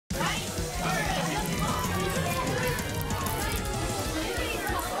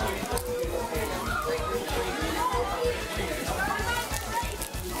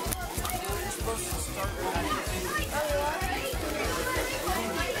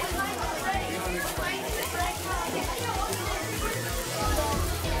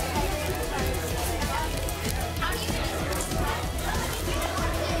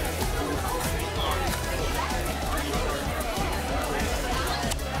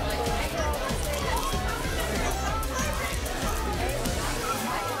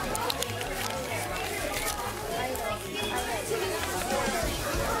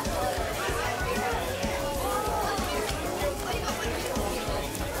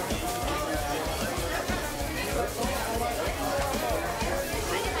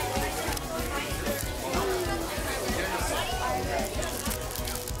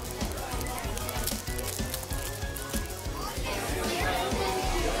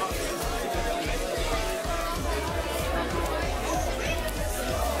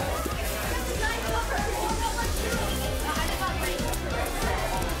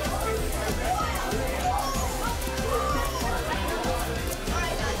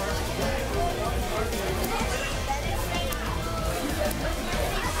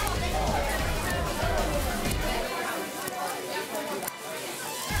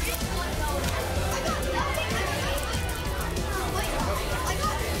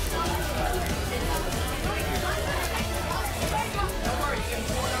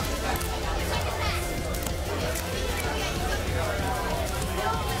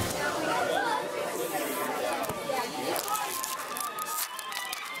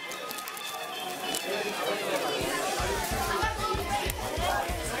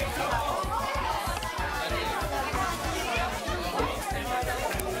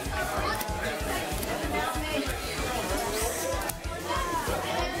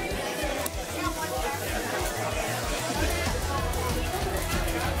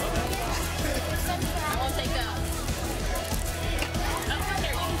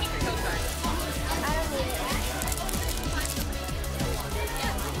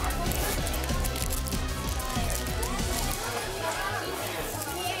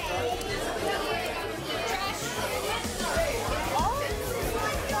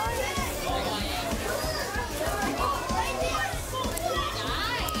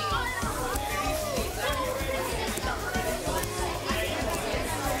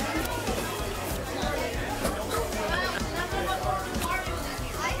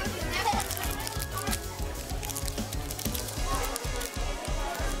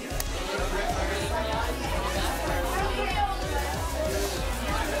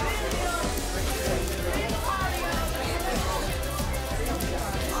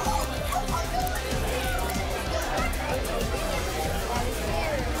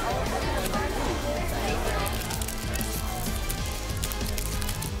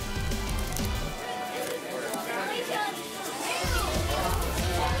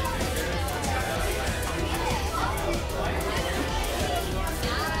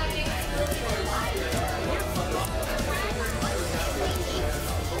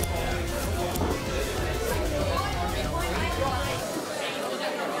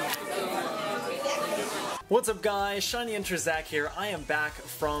What's up guys, shinyhunterzach here. I am back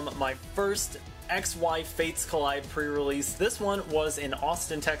from my first XY Fates Collide pre-release. This one was in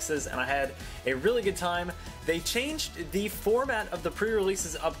Austin, Texas, and I had a really good time. They changed the format of the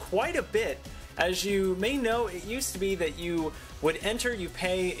pre-releases up quite a bit. As you may know, it used to be that you would enter, you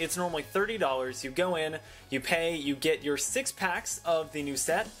pay, it's normally $30, you go in, you pay, you get your 6 packs of the new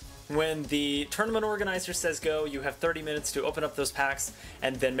set. When the tournament organizer says go, you have 30 minutes to open up those packs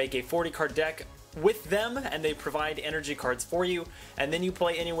and then make a 40 card deck with them, and they provide energy cards for you, and then you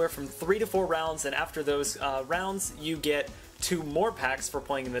play anywhere from 3 to 4 rounds, and after those rounds you get 2 more packs for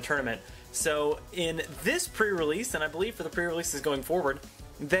playing in the tournament. So in this pre-release, and I believe for the pre-releases going forward,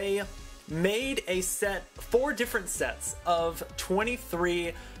 they made a set, 4 different sets of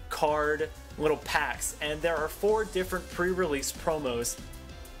 23 card little packs, and there are 4 different pre-release promos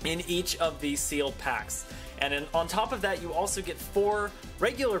in each of these sealed packs. And on top of that, you also get 4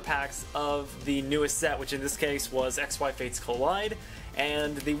 regular packs of the newest set, which in this case was XY Fates Collide.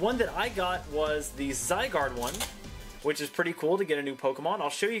 And the one that I got was the Zygarde one, which is pretty cool to get a new Pokemon. I'll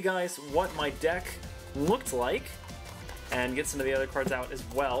show you guys what my deck looked like and get some of the other cards out as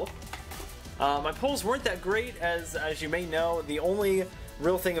well. My pulls weren't that great, as you may know. The only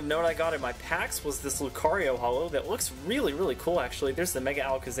real thing of note I got in my packs was this Lucario holo that looks really, really cool actually. There's the Mega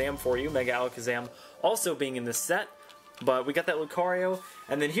Alakazam for you, Mega Alakazam also being in this set. But we got that Lucario,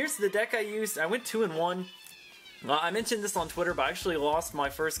 and then here's the deck I used. I went 2-1. I mentioned this on Twitter, but I actually lost my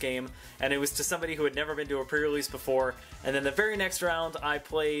first game, and it was to somebody who had never been to a pre-release before. And then the very next round, I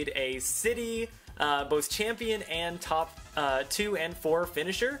played a City, both Champion and top 2 and 4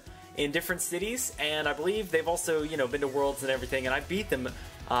 finisher in different cities, and I believe they've also, you know, been to Worlds and everything, and I beat them.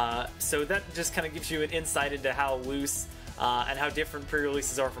 So that just kind of gives you an insight into how loose and how different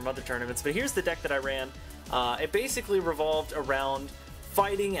pre-releases are from other tournaments. But here's the deck that I ran. It basically revolved around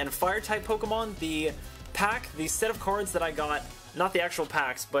fighting and fire-type Pokemon. The set of cards that I got, not the actual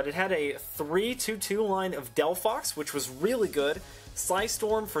packs, but it had a 3/2/2 line of Delphox, which was really good.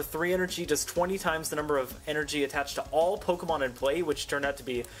 Psystorm for 3 energy does 20 times the number of energy attached to all Pokemon in play, which turned out to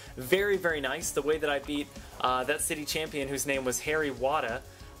be very, very nice. The way that I beat that city champion, whose name was Harry Wada,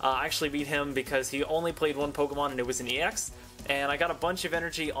 I actually beat him because he only played 1 Pokemon and it was an EX, and I got a bunch of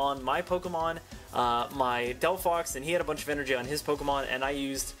energy on my Pokemon, my Delphox, and he had a bunch of energy on his Pokemon, and I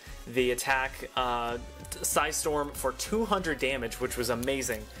used the attack Psystorm for 200 damage, which was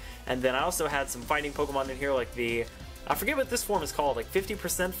amazing. And then I also had some fighting Pokemon in here, like the, I forget what this form is called, like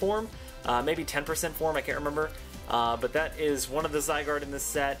 50% form, maybe 10% form, I can't remember, but that is one of the Zygarde in this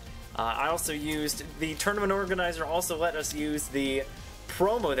set. I also used, the tournament organizer also let us use the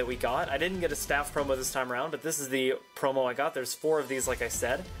promo that we got. I didn't get a staff promo this time around, but this is the promo I got. There's 4 of these, like I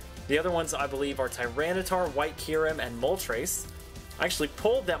said. The other ones, I believe, are Tyranitar, White Kyurem, and Moltres. I actually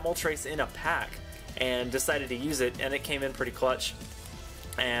pulled that Moltres in a pack and decided to use it, and it came in pretty clutch.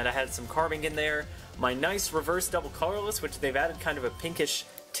 And I had some carving in there. My nice reverse double colorless, which they've added kind of a pinkish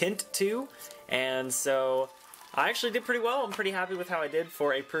tint to, and so I actually did pretty well. I'm pretty happy with how I did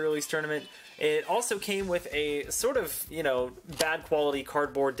for a pre-release tournament. It also came with a sort of, you know, bad quality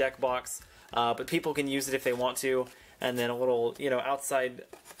cardboard deck box, but people can use it if they want to, and then a little, you know, outside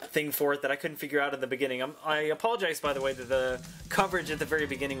thing for it that I couldn't figure out in the beginning. I apologize, by the way, that the coverage at the very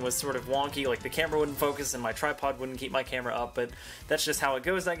beginning was sort of wonky, like the camera wouldn't focus and my tripod wouldn't keep my camera up, but that's just how it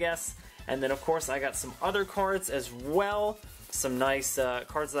goes, I guess. And then, of course, I got some other cards as well. Some nice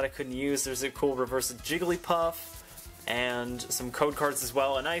cards that I couldn't use. There's a cool reverse Jigglypuff, and some code cards as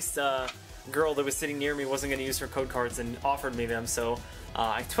well. A nice girl that was sitting near me wasn't going to use her code cards and offered me them, so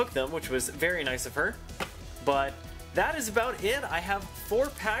I took them, which was very nice of her. But that is about it. I have 4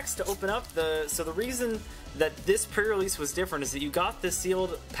 packs to open up. So the reason that this pre-release was different is that you got this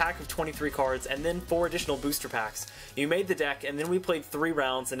sealed pack of 23 cards and then 4 additional booster packs. You made the deck, and then we played 3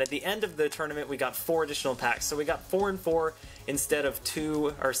 rounds, and at the end of the tournament we got 4 additional packs. So we got 4 and 4 instead of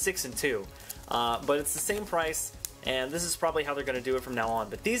 2 or 6 and 2. But it's the same price, and this is probably how they're going to do it from now on.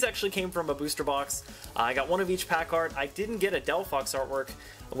 But these actually came from a booster box. I got 1 of each pack art. I didn't get a Delphox artwork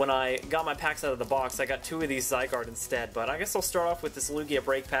when I got my packs out of the box. I got 2 of these Zygarde instead. But I guess I'll start off with this Lugia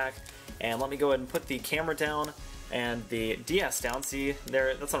Break Pack. And let me go ahead and put the camera down and the DS down. See,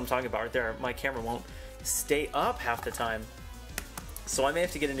 there, that's what I'm talking about right there. My camera won't stay up half the time. So I may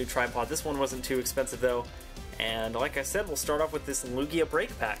have to get a new tripod. This one wasn't too expensive though. And like I said, we'll start off with this Lugia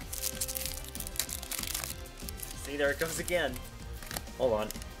Break Pack. See, there it goes again. Hold on.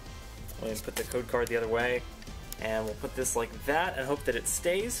 Let me put the code card the other way. And we'll put this like that and hope that it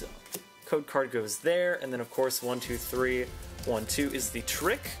stays. Code card goes there, and then of course 1, 2, 3, 1, 2 is the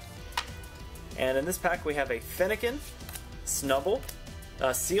trick. And in this pack we have a Fennekin, Snubble,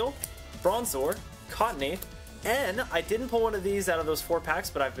 Seal, Bronzor, Cottony. And I didn't pull one of these out of those 4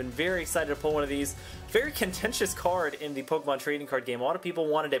 packs, but I've been very excited to pull one of these. Very contentious card in the Pokemon trading card game. A lot of people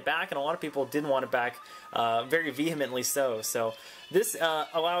wanted it back, and a lot of people didn't want it back, very vehemently so. So this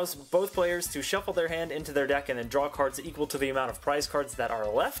allows both players to shuffle their hand into their deck and then draw cards equal to the amount of prize cards that are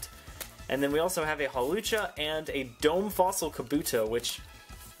left. And then we also have a Hawlucha and a Dome Fossil Kabuto, which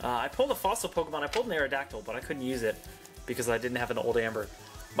I pulled a Fossil Pokemon. I pulled an Aerodactyl, but I couldn't use it because I didn't have an Old Amber.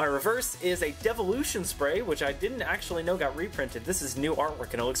 My reverse is a Devolution Spray, which I didn't actually know got reprinted. This is new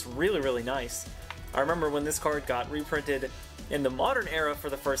artwork, and it looks really, really nice. I remember when this card got reprinted in the modern era for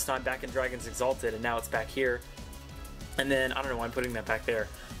the first time back in Dragons Exalted, and now it's back here. And then, I don't know why I'm putting that back there.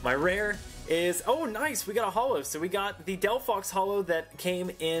 My rare is, oh nice, we got a holo. So we got the Delphox holo that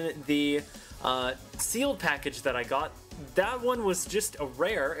came in the sealed package that I got. That one was just a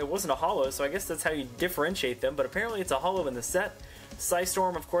rare, it wasn't a holo, so I guess that's how you differentiate them, but apparently it's a holo in the set.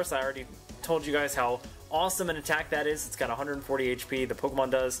 Psystorm, of course, I already told you guys how awesome an attack that is. It's got 140 HP, the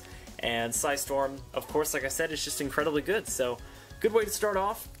Pokemon does, and Psystorm, of course, like I said, is just incredibly good. So, good way to start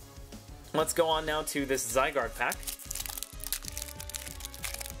off. Let's go on now to this Zygarde pack.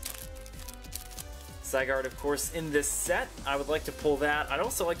 Zygarde, of course, in this set. I would like to pull that. I'd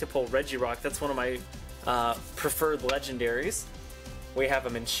also like to pull Regirock. That's one of my preferred legendaries. We have a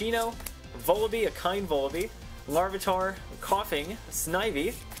Minccino, Volibee, a Kind Volibee, Larvitar, Coughing,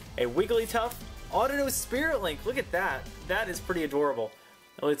 Snivy, a Wigglytuff, Audino Spirit Link. Look at that. That is pretty adorable.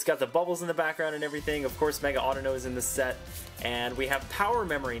 It's got the bubbles in the background and everything. Of course, Mega Audino is in this set. And we have Power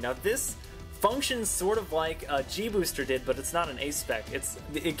Memory. Now this functions sort of like G-Booster did, but it's not an A-Spec.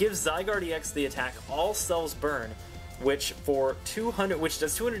 It gives Zygarde EX the attack All Cells Burn, which does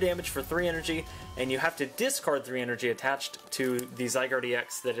 200 damage for 3 energy, and you have to discard 3 energy attached to the Zygarde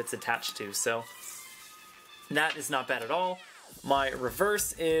EX that it's attached to. So that is not bad at all. My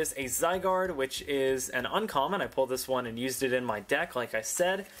reverse is a Zygarde, which is an uncommon. I pulled this one and used it in my deck, like I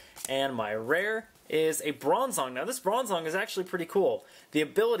said. And my rare is a Bronzong. Now this Bronzong is actually pretty cool. The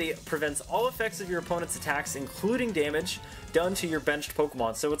ability prevents all effects of your opponent's attacks, including damage, done to your benched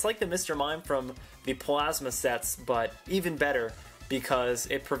Pokemon. So it's like the Mr. Mime from the Plasma sets, but even better because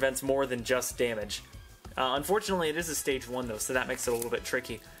it prevents more than just damage. Unfortunately, it is a stage 1 though, so that makes it a little bit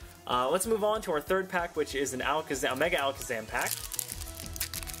tricky. Let's move on to our third pack, which is a Mega Alakazam pack.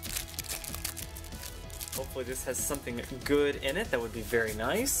 Hopefully this has something good in it. That would be very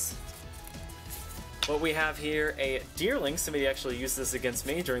nice. What we have here, a Deerling. Somebody actually used this against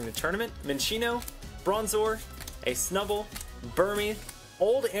me during the tournament. Minccino, Bronzor, a Snubbull, Burmy,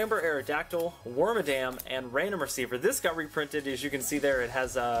 Old Amber Aerodactyl, Wormadam, and Random Receiver. This got reprinted, as you can see there. It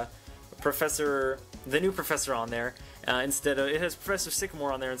has the new Professor on there. It has Professor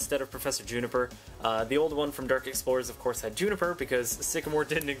Sycamore on there instead of Professor Juniper. The old one from Dark Explorers, of course, had Juniper because Sycamore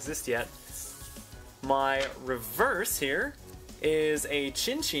didn't exist yet. My reverse here is a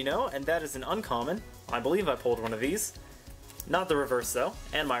Chinchino, and that is an uncommon. I believe I pulled one of these. Not the reverse, though.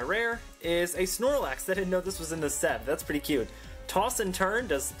 And my rare is a Snorlax. I didn't know this was in the set. That's pretty cute. Toss and Turn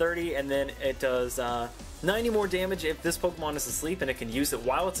does 30, and then it does 90 more damage if this Pokemon is asleep, and it can use it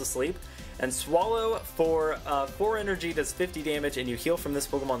while it's asleep. And Swallow for 4 energy does 50 damage, and you heal from this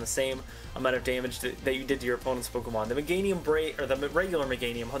Pokemon the same amount of damage that you did to your opponent's Pokemon. The Meganium or the regular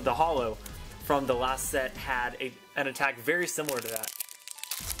Meganium, the Holo from the last set had an attack very similar to that.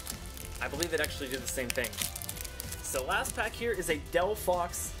 I believe it actually did the same thing. So last pack here is a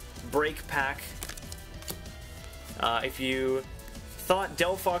Delphox Break pack. If you thought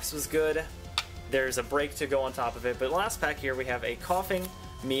Delphox was good, there's a break to go on top of it. But last pack here we have a Coughing,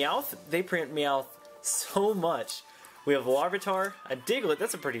 Meowth. They print Meowth so much. We have Larvitar, a Diglett.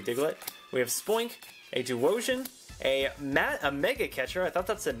 That's a pretty Diglett. We have Spoink, a Duosion, a Mega Catcher. I thought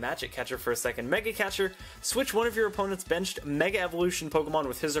that said Magic Catcher for a second. Mega Catcher. Switch one of your opponent's benched Mega Evolution Pokemon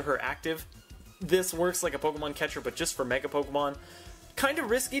with his or her active. This works like a Pokemon Catcher, but just for Mega Pokemon. Kind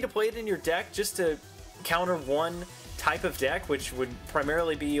of risky to play it in your deck just to counter one type of deck, which would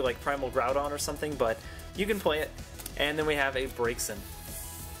primarily be like Primal Groudon or something, but you can play it. And then we have a Braixen.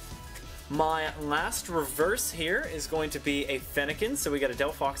 My last reverse here is going to be a Fennekin, so we got a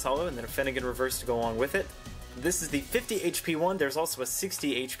Delphox Holo and then a Fennekin reverse to go along with it. This is the 50 HP one, there's also a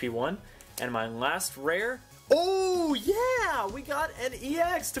 60 HP one. And my last rare, oh yeah! We got an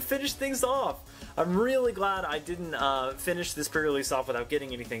EX to finish things off! I'm really glad I didn't finish this pre-release off without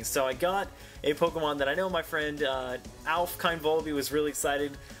getting anything. So I got a Pokemon that I know my friend Alf Kind Volibee was really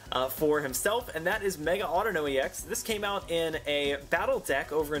excited for himself, and that is Mega Audino EX. This came out in a battle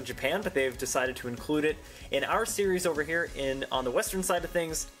deck over in Japan, but they've decided to include it in our series over here on the western side of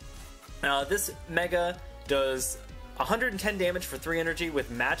things. This Mega does 110 damage for 3 energy with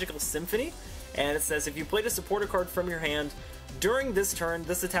Magical Symphony, and it says if you played a supporter card from your hand during this turn,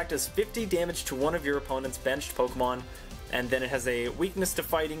 this attack does 50 damage to one of your opponent's benched Pokemon, and then it has a weakness to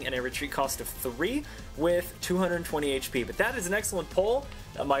fighting and a retreat cost of 3 with 220 HP. But that is an excellent pull.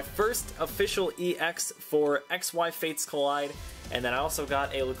 My first official EX for XY Fates Collide, and then I also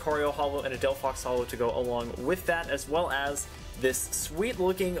got a Lucario Hollow and a Delphox Hollow to go along with that, as well as this sweet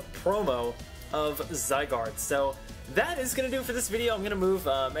looking promo of Zygarde. So that is going to do it for this video. I'm going to move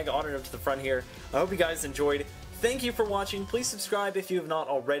Mega Autonym to the front here. I hope you guys enjoyed. Thank you for watching. Please subscribe if you have not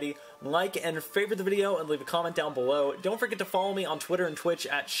already. Like and favorite the video and leave a comment down below. Don't forget to follow me on Twitter and Twitch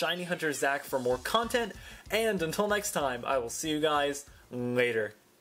at shinyhunterzach for more content. And until next time, I will see you guys later.